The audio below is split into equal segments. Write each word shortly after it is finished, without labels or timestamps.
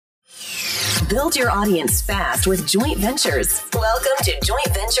Build your audience fast with Joint Ventures. Welcome to Joint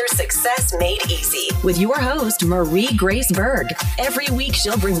Venture Success Made Easy with your host, Marie Grace Berg. Every week,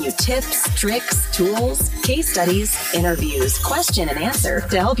 she'll bring you tips, tricks, tools, case studies, interviews, question and answer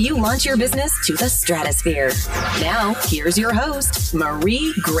to help you launch your business to the stratosphere. Now, here's your host,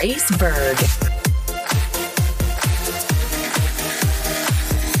 Marie Grace Berg.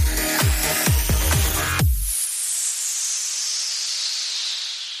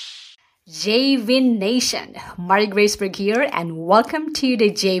 JV Nation, Marie Grace Berg here, and welcome to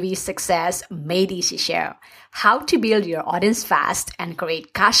the JV Success Made Easy show. How to build your audience fast and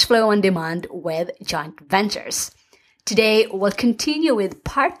create cash flow on demand with joint ventures. Today, we'll continue with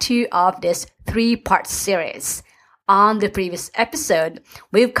part 2 of this 3-part series. On the previous episode,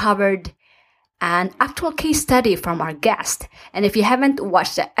 we've covered an actual case study from our guest. And if you haven't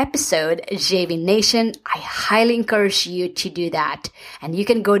watched the episode, JV Nation, I highly encourage you to do that. And you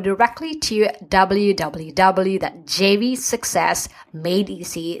can go directly to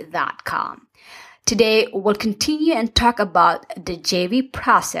www.jvsuccessmadeeasy.com. Today, we'll continue and talk about the JV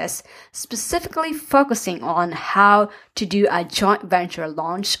process, specifically focusing on how to do a joint venture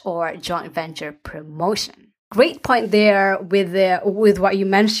launch or joint venture promotion. Great point there with what you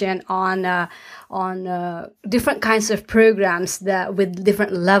mentioned on different kinds of programs that with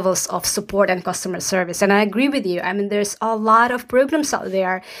different levels of support and customer service. And I agree with you. I mean, there's a lot of programs out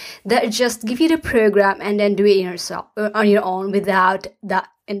there that just give you the program and then do it yourself on your own without that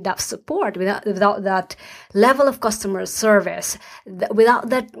in-depth support, without that level of customer service, without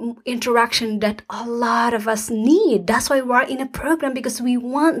that interaction that a lot of us need. That's why we're in a program, because we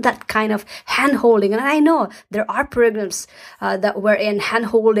want that kind of hand-holding. And I know there are programs that we're in,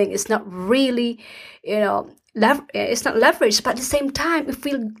 hand-holding is not really, it's not leveraged. But at the same time, if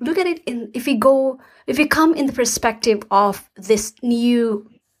we look at it, if we come in the perspective of this new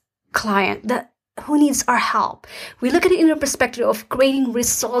client that who needs our help, we look at it in a perspective of creating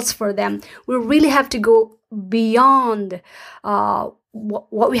results for them. We really have to go beyond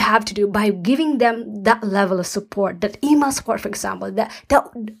what we have to do by giving them that level of support, that email support, for example, that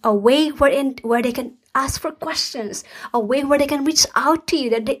a way where they can ask for questions, a way where they can reach out to you,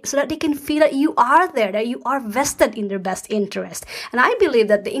 so that they can feel that you are there, that you are vested in their best interest. And I believe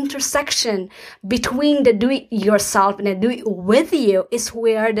that the intersection between the do-it-yourself and the do-it-with-you is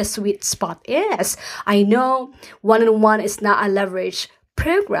where the sweet spot is. I know one-on-one is not a leverage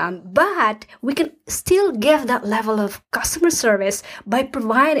program, but we can still give that level of customer service by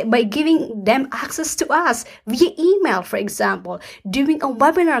giving them access to us via email, for example, doing a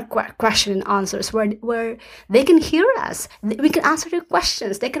webinar question and answers where they can hear us. We can answer their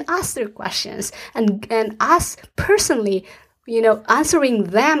questions. They can ask their questions, and us personally, answering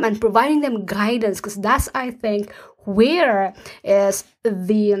them and providing them guidance, because that's, I think, where is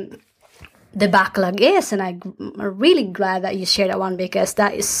the backlog is. And I'm really glad that you shared that one, because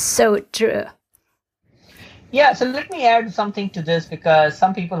that is so true. Yeah, so let me add something to this, because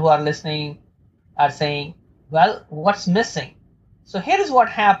some people who are listening are saying, well, what's missing? So here is what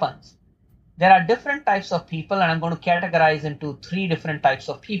happens. There are different types of people, and I'm going to categorize into 3 different types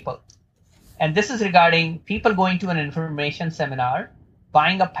of people. And this is regarding people going to an information seminar,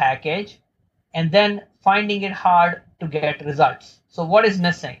 buying a package, and then finding it hard to get results. So what is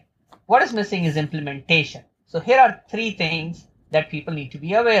missing? What is missing is implementation. So here are 3 things that people need to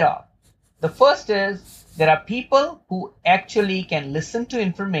be aware of. The first is there are people who actually can listen to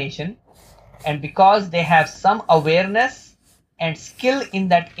information, and because they have some awareness and skill in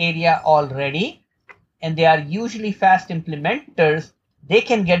that area already, and they are usually fast implementers, they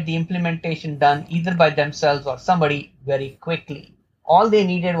can get the implementation done either by themselves or somebody very quickly. All they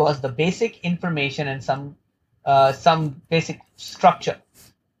needed was the basic information and some basic structure.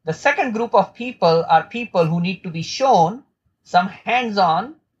 The second group of people are people who need to be shown some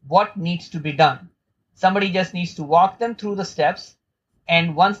hands-on what needs to be done. Somebody just needs to walk them through the steps,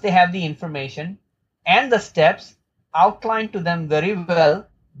 and once they have the information and the steps outlined to them very well,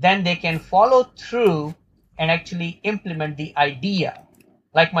 then they can follow through and actually implement the idea.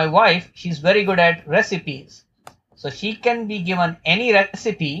 Like my wife, she's very good at recipes. So she can be given any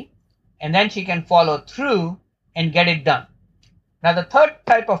recipe, and then she can follow through and get it done. Now, the third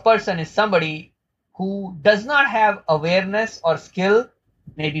type of person is somebody who does not have awareness or skill,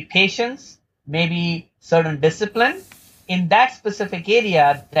 maybe patience, maybe certain discipline in that specific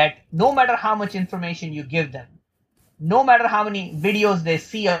area, that no matter how much information you give them, no matter how many videos they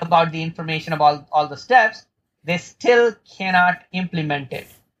see about the information, about all the steps, they still cannot implement it.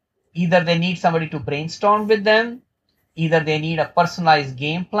 Either they need somebody to brainstorm with them, either they need a personalized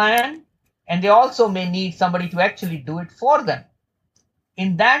game plan, and they also may need somebody to actually do it for them.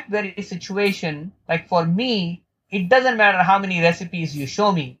 in that very situation, like for me, it doesn't matter how many recipes you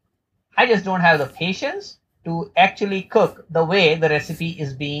show me. I just don't have the patience to actually cook the way the recipe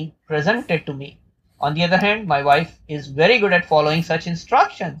is being presented to me. On the other hand, my wife is very good at following such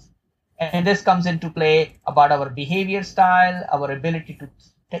instructions. And this comes into play about our behavior style, our ability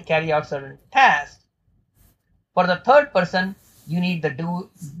to carry out certain tasks. For the third person, you need the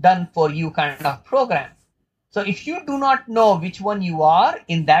done for you kind of program. So if you do not know which one you are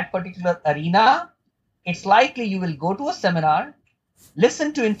in that particular arena, it's likely you will go to a seminar,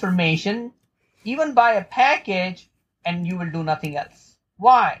 listen to information, even buy a package, and you will do nothing else.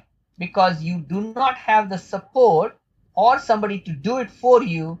 Why? Because you do not have the support or somebody to do it for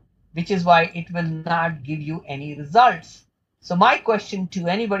you, which is why it will not give you any results. So my question to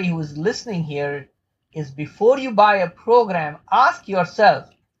anybody who is listening here is, before you buy a program, ask yourself,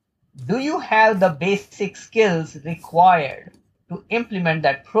 do you have the basic skills required to implement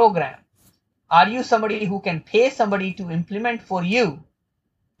that program? Are you somebody who can pay somebody to implement for you?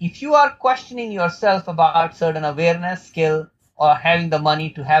 If you are questioning yourself about certain awareness, skill, or having the money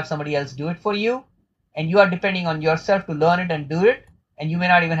to have somebody else do it for you, and you are depending on yourself to learn it and do it, and you may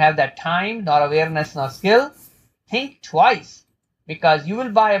not even have that time, nor awareness, nor skill, think twice, because you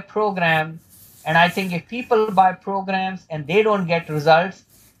will buy a program. And I think if people buy programs and they don't get results,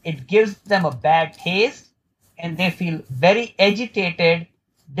 it gives them a bad taste, and they feel very agitated,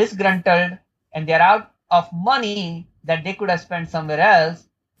 disgruntled, and they're out of money that they could have spent somewhere else,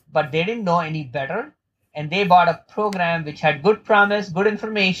 but they didn't know any better. And they bought a program which had good promise, good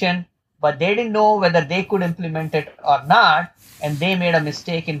information, but they didn't know whether they could implement it or not. And they made a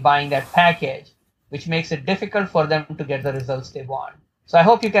mistake in buying that package, which makes it difficult for them to get the results they want. So I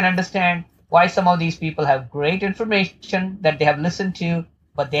hope you can understand why some of these people have great information that they have listened to,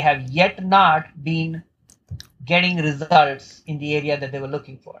 but they have yet not been getting results in the area that they were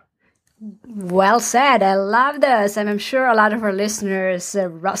looking for. Well said. I love this. And I'm sure a lot of our listeners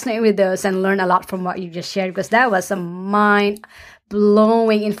resonate with this and learn a lot from what you just shared, because that was some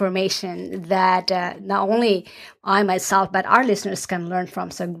mind-blowing information that not only I myself, but our listeners can learn from.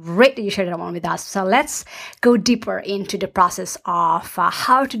 So great that you shared that one with us. So let's go deeper into the process of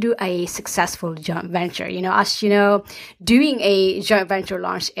how to do a successful joint venture. As you know, doing a joint venture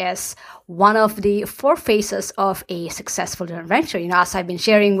launch is one of the 4 phases of a successful joint venture. As I've been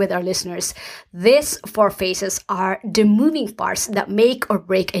sharing with our listeners, these 4 phases are the moving parts that make or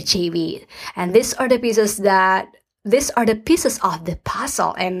break a JV. And these are the pieces of the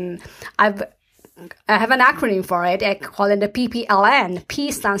puzzle. And I have an acronym for it. I call it the PPLN. P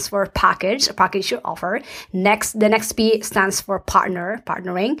stands for package you offer. The next P stands for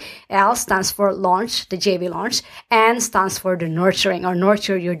partnering. L stands for launch, the JV launch. N stands for the nurturing, or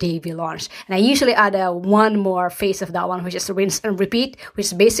nurture your JV launch. And I usually add one more phase of that one, which is rinse and repeat, which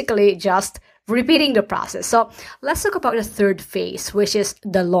is basically just repeating the process. So let's talk about the third phase, which is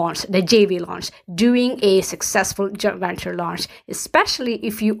the launch, the JV launch, doing a successful joint venture launch, especially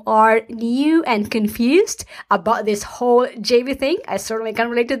if you are new and confused about this whole JV thing. I certainly can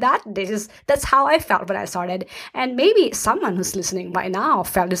relate to that. That's how I felt when I started. And maybe someone who's listening right now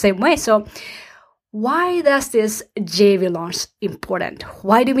felt the same way. So why does this JV launch important?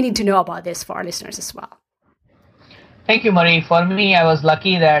 Why do we need to know about this for our listeners as well? Thank you, Marie. For me, I was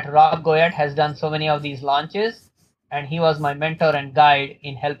lucky that Rob Goyette has done so many of these launches, and he was my mentor and guide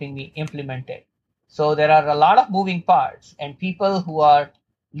in helping me implement it. So there are a lot of moving parts, and people who are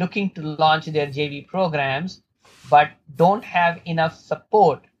looking to launch their JV programs but don't have enough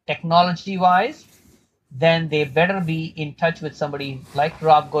support technology-wise, then they better be in touch with somebody like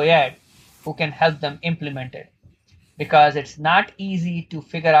Rob Goyette who can help them implement it. Because it's not easy to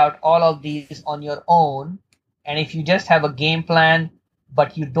figure out all of these on your own. And if you just have a game plan,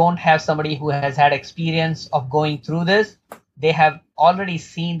 but you don't have somebody who has had experience of going through this, they have already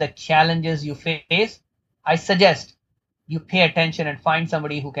seen the challenges you face, I suggest you pay attention and find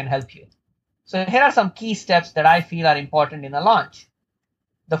somebody who can help you. So here are some key steps that I feel are important in a launch.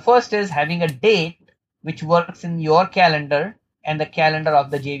 The first is having a date which works in your calendar and the calendar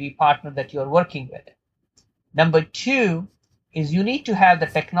of the JV partner that you're working with. Number 2 is you need to have the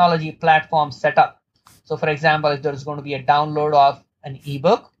technology platform set up. So for example, if there is going to be a download of an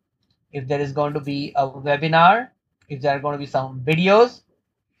ebook, if there is going to be a webinar, if there are going to be some videos,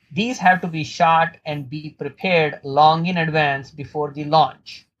 these have to be shot and be prepared long in advance before the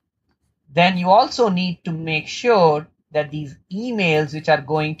launch. Then you also need to make sure that these emails which are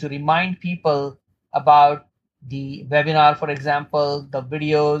going to remind people about the webinar, for example, the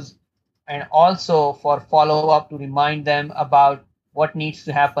videos, and also for follow-up to remind them about what needs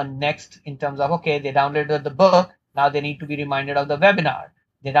to happen next in terms of, okay, they downloaded the book, Now they need to be reminded of the webinar.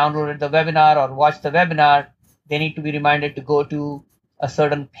 They downloaded the webinar or watched the webinar. They need to be reminded to go to a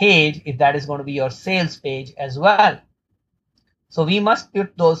certain page if that is going to be your sales page as well. So we must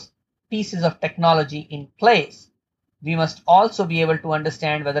put those pieces of technology in place. We must also be able to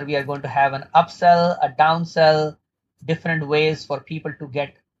understand whether we are going to have an upsell, a downsell, different ways for people to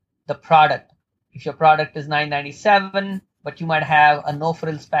get the product. If your product is $997, but you might have a no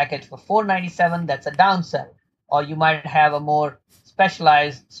frills package for $497, that's a downsell. Or you might have a more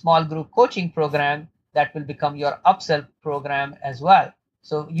specialized small group coaching program that will become your upsell program as well.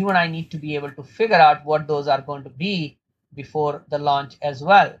 So you and I need to be able to figure out what those are going to be before the launch as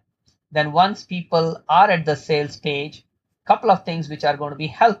well. Then once people are at the sales page, a couple of things which are going to be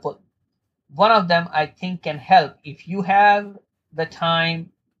helpful. One of them I think can help if you have the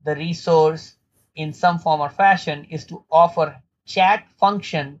time, the resource in some form or fashion is to offer chat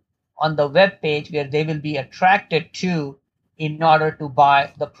function on the web page where they will be attracted to in order to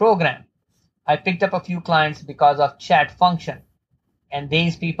buy the program. I picked up a few clients because of chat function, and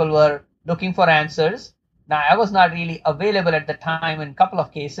these people were looking for answers. Now, I was not really available at the time in a couple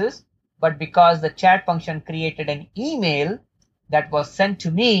of cases, but because the chat function created an email that was sent to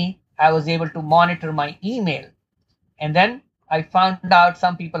me, I was able to monitor my email. And then I found out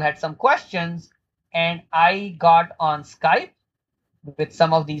some people had some questions, and I got on Skype with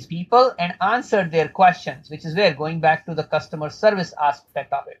some of these people and answered their questions, which is where going back to the customer service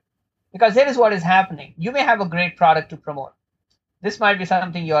aspect of it. Because here is what is happening. You may have a great product to promote. This might be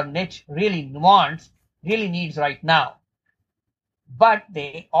something your niche really wants, really needs right now. But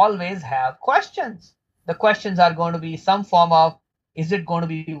they always have questions. The questions are going to be some form of, is it going to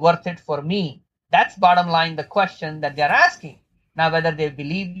be worth it for me? That's bottom line, the question that they're asking. Now, whether they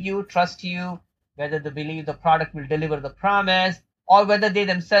believe you, trust you, whether they believe the product will deliver the promise, or whether they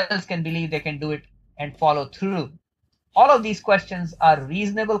themselves can believe they can do it and follow through. All of these questions are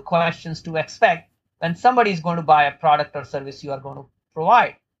reasonable questions to expect when somebody is going to buy a product or service you are going to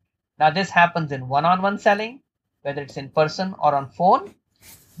provide. Now, this happens in one-on-one selling, whether it's in person or on phone,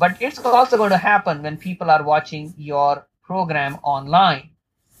 but it's also going to happen when people are watching your program online.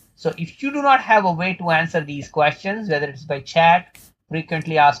 So if you do not have a way to answer these questions, whether it's by chat,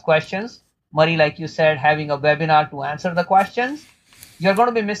 frequently asked questions, Murray, like you said, having a webinar to answer the questions, you're going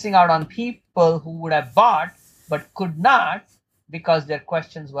to be missing out on people who would have bought but could not because their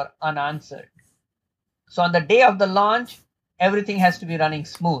questions were unanswered. So on the day of the launch, everything has to be running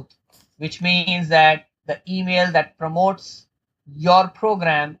smooth, which means that the email that promotes your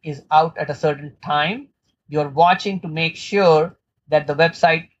program is out at a certain time. You're watching to make sure that the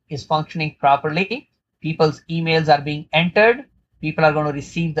website is functioning properly. People's emails are being entered. People are going to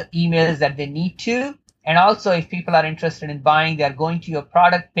receive the emails that they need to. And also, if people are interested in buying, they are going to your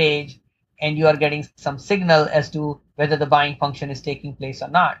product page and you are getting some signal as to whether the buying function is taking place or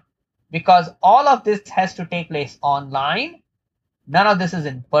not. Because all of this has to take place online. None of this is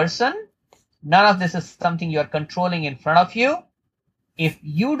in person. None of this is something you're controlling in front of you. If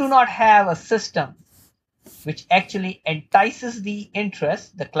you do not have a system which actually entices the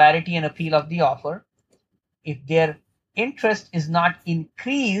interest, the clarity and appeal of the offer, if their interest is not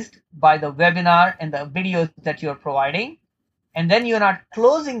increased by the webinar and the videos that you're providing, and then you're not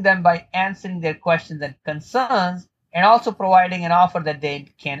closing them by answering their questions and concerns, and also providing an offer that they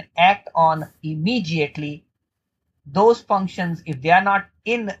can act on immediately, those functions, if they are not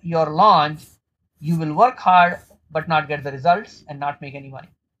in your launch, you will work hard but not get the results and not make any money.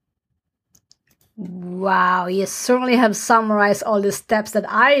 Wow, you certainly have summarized all the steps that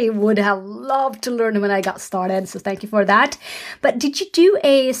I would have loved to learn when I got started. So thank you for that. But did you do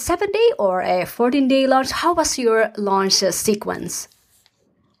a 7-day or a 14-day launch? How was your launch sequence?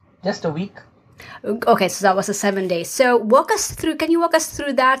 Just a week. Okay, so that was a 7 days. So can you walk us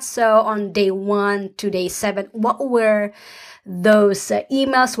through that? So on day 1 to day 7, what were those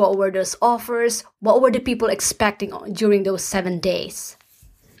emails? What were those offers? What were the people expecting during those 7 days?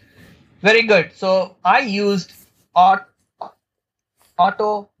 Very good. So I used auto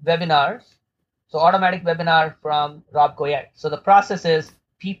webinars. So automatic webinar from Rob Goyette. So the process is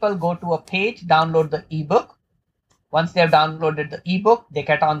people go to a page, download the ebook. Once they have downloaded the ebook, they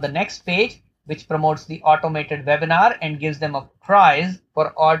get on the next page, which promotes the automated webinar and gives them a prize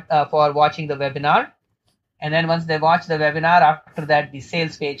for watching the webinar. And then once they watch the webinar, after that, the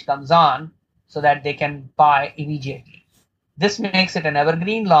sales page comes on so that they can buy immediately. This makes it an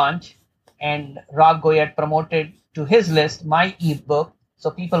evergreen launch. And Rob Goyette promoted to his list my ebook.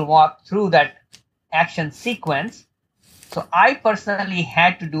 So people walk through that action sequence. So I personally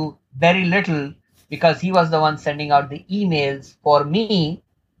had to do very little because he was the one sending out the emails for me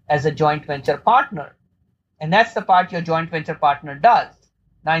as a joint venture partner. And that's the part your joint venture partner does.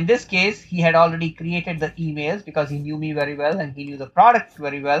 Now, in this case, he had already created the emails because he knew me very well and he knew the product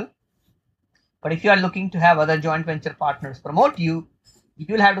very well. But if you are looking to have other joint venture partners promote you, you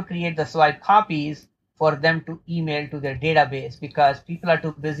will have to create the swipe copies for them to email to their database because people are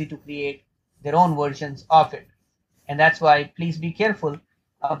too busy to create their own versions of it. And that's why please be careful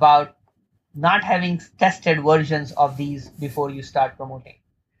about not having tested versions of these before you start promoting.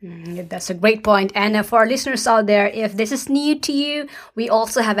 That's a great point. And for our listeners out there, if this is new to you, we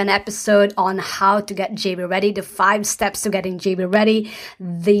also have an episode on how to get JV ready, the 5 steps to getting JV ready.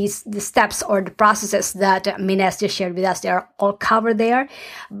 The steps or the processes that Mines just shared with us, they are all covered there.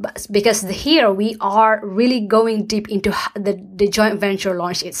 Because here we are really going deep into the joint venture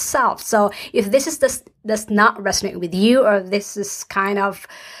launch itself. So if this does not resonate with you, or this is kind of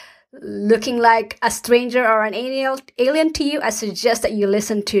looking like a stranger or an alien to you, I suggest that you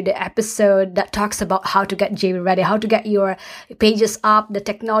listen to the episode that talks about how to get JV ready, how to get your pages up, the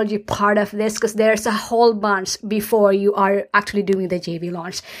technology part of this, because there's a whole bunch before you are actually doing the JV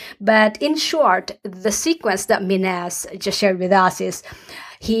launch. But in short, the sequence that Mines just shared with us is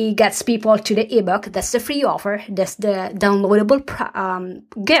he gets people to the ebook. That's the free offer. That's the downloadable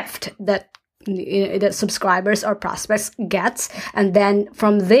gift that subscribers or prospects gets, and then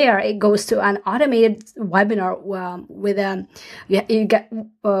from there it goes to an automated webinar you get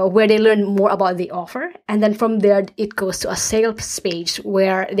where they learn more about the offer, and then from there it goes to a sales page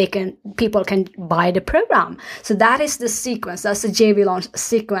where people can buy the program. So that is the sequence. That's the JV launch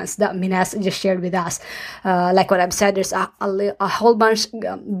sequence that Mines just shared with us. Like what I've said, there's a whole bunch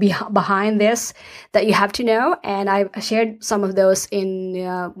behind this that you have to know, and I've shared some of those in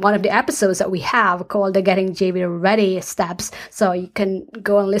one of the episodes that we have called the Getting JV Ready steps. So you can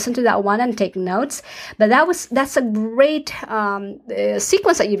go and listen to that one and take notes. But that's a great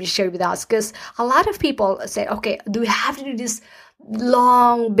sequence that you've shared with us, because a lot of people say, okay, do we have to do this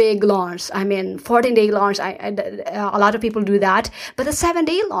long, big launch? 14-day launch. A lot of people do that, but a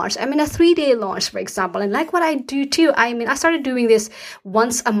 7-day launch, a 3-day launch, for example. And like what I do too, I started doing this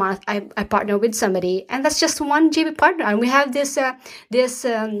once a month. I partner with somebody, and that's just one JV partner, and we have this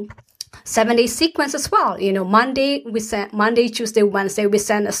 7-day sequence as well. Monday, Tuesday, Wednesday, we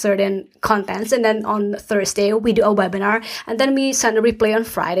send a certain contents, and then on Thursday, we do a webinar, and then we send a replay on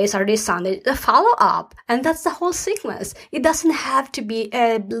Friday, Saturday, Sunday, the follow-up. And that's the whole sequence. It doesn't have to be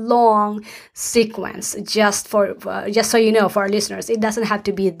a long sequence, just so you know, for our listeners, it doesn't have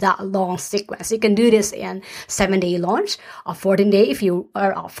to be that long sequence. You can do this in 7-day launch or 14-day if you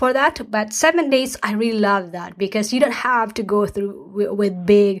are up for that. But 7 days, I really love that, because you don't have to go through with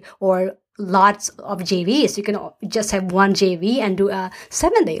big or lots of JVs. You can just have one JV and do a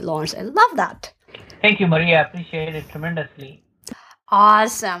 7-day launch. I love that. Thank you, Maria. Appreciate it tremendously.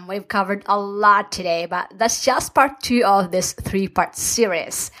 Awesome. We've covered a lot today, but that's just part 2 of this 3-part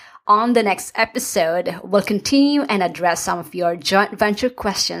series. On the next episode, we'll continue and address some of your joint venture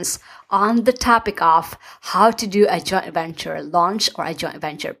questions on the topic of how to do a joint venture launch or a joint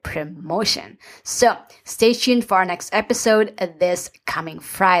venture promotion. So stay tuned for our next episode this coming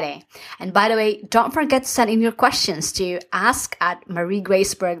Friday. And by the way, don't forget to send in your questions to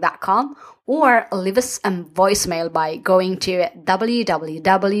ask@mariegraceberg.com or leave us a voicemail by going to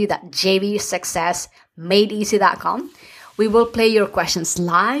www.jvsuccessmadeeasy.com. We will play your questions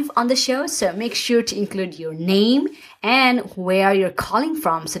live on the show, so make sure to include your name and where you're calling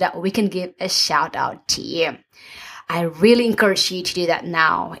from so that we can give a shout out to you. I really encourage you to do that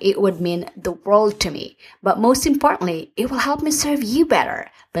now. It would mean the world to me. But most importantly, it will help me serve you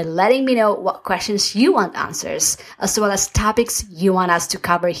better by letting me know what questions you want answers, as well as topics you want us to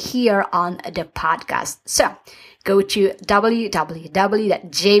cover here on the podcast. So go to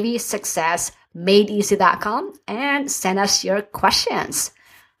www.jvsuccessmadeeasy.com and send us your questions.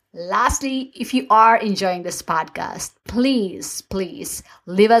 Lastly, if you are enjoying this podcast, please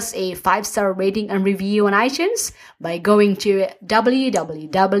leave us a 5-star rating and review on iTunes by going to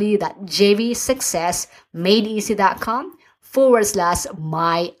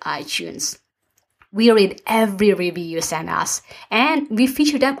www.jvsuccessmadeeasy.com/my iTunes. We read every review you send us, and we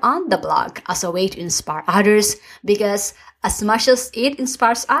feature them on the blog as a way to inspire others, because as much as it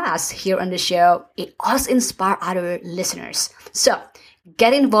inspires us here on the show, it also inspires other listeners. So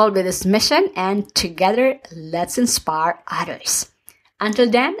get involved with this mission, and together, let's inspire others. Until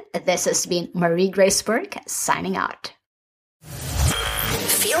then, this has been Marie Grace Berg signing out.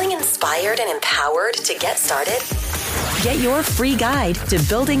 Feeling inspired and empowered to get started? Get your free guide to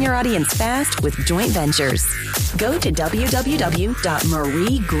building your audience fast with joint ventures. Go to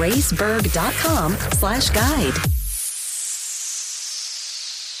www.mariegraceberg.com/guide.